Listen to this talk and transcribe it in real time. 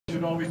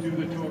should always do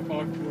the 2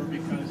 o'clock tour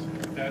because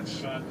that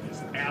sun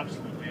is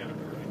absolutely at a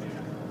perfect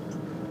angle.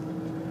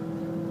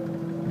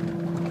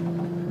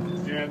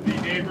 And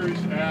the neighbors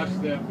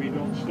ask that we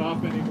don't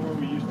stop anymore.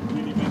 We used to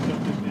really mess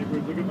up this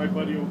neighborhood. Look at my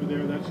buddy over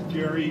there. That's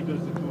Jerry. He does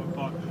the 2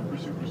 o'clock for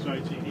super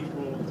sightseeing. He's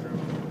rolling through.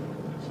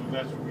 And so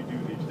that's what we do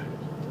these days.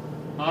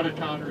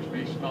 Out-of-towners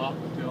may stop,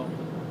 but they'll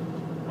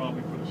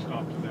probably put a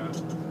stop to that.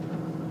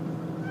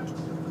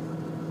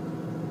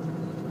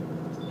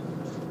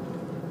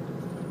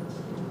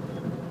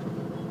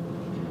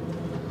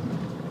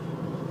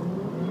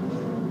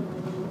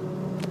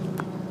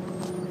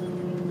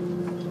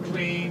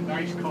 Clean,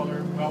 nice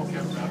color, well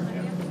kept out.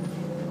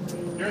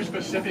 Here's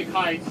Pacific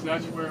Heights.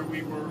 That's where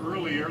we were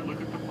earlier.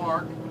 Look at the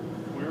park.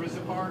 Where is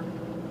the park?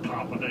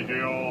 Top of the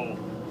hill.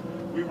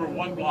 We were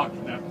 1 block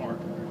from that park.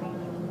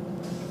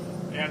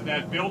 And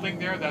that building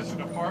there, that's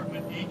an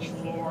apartment. Each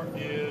floor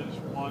is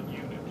 1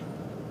 unit.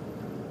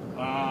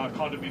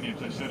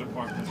 Condominiums, I said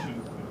apartments.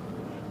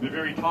 The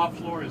very top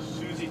floor is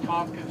Susie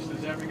Tompkins.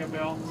 Does that ring a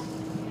bell?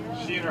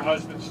 She and her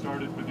husband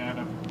started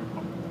Banana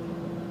Republic.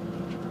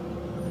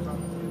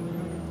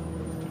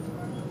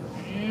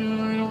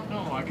 Yeah, I don't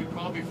know. I could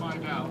probably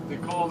find out. They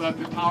call that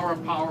the Tower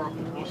of Power.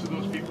 Most of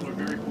those people are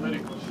very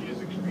political. She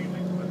is extremely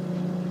political.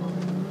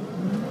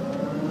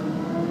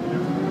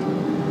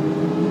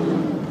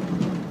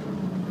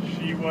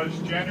 Was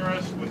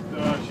generous with,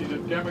 she's a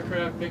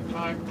Democrat, big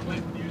time.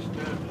 Clinton used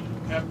to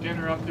have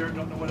dinner up there,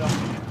 don't know what else.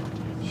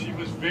 She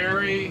was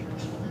very,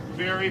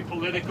 very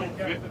political.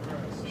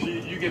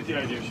 You get the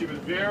idea. She was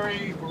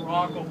very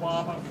Barack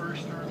Obama,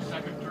 first term,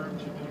 second term.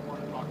 She didn't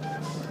want to talk to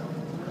him.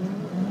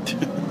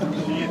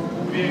 She is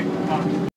big talk.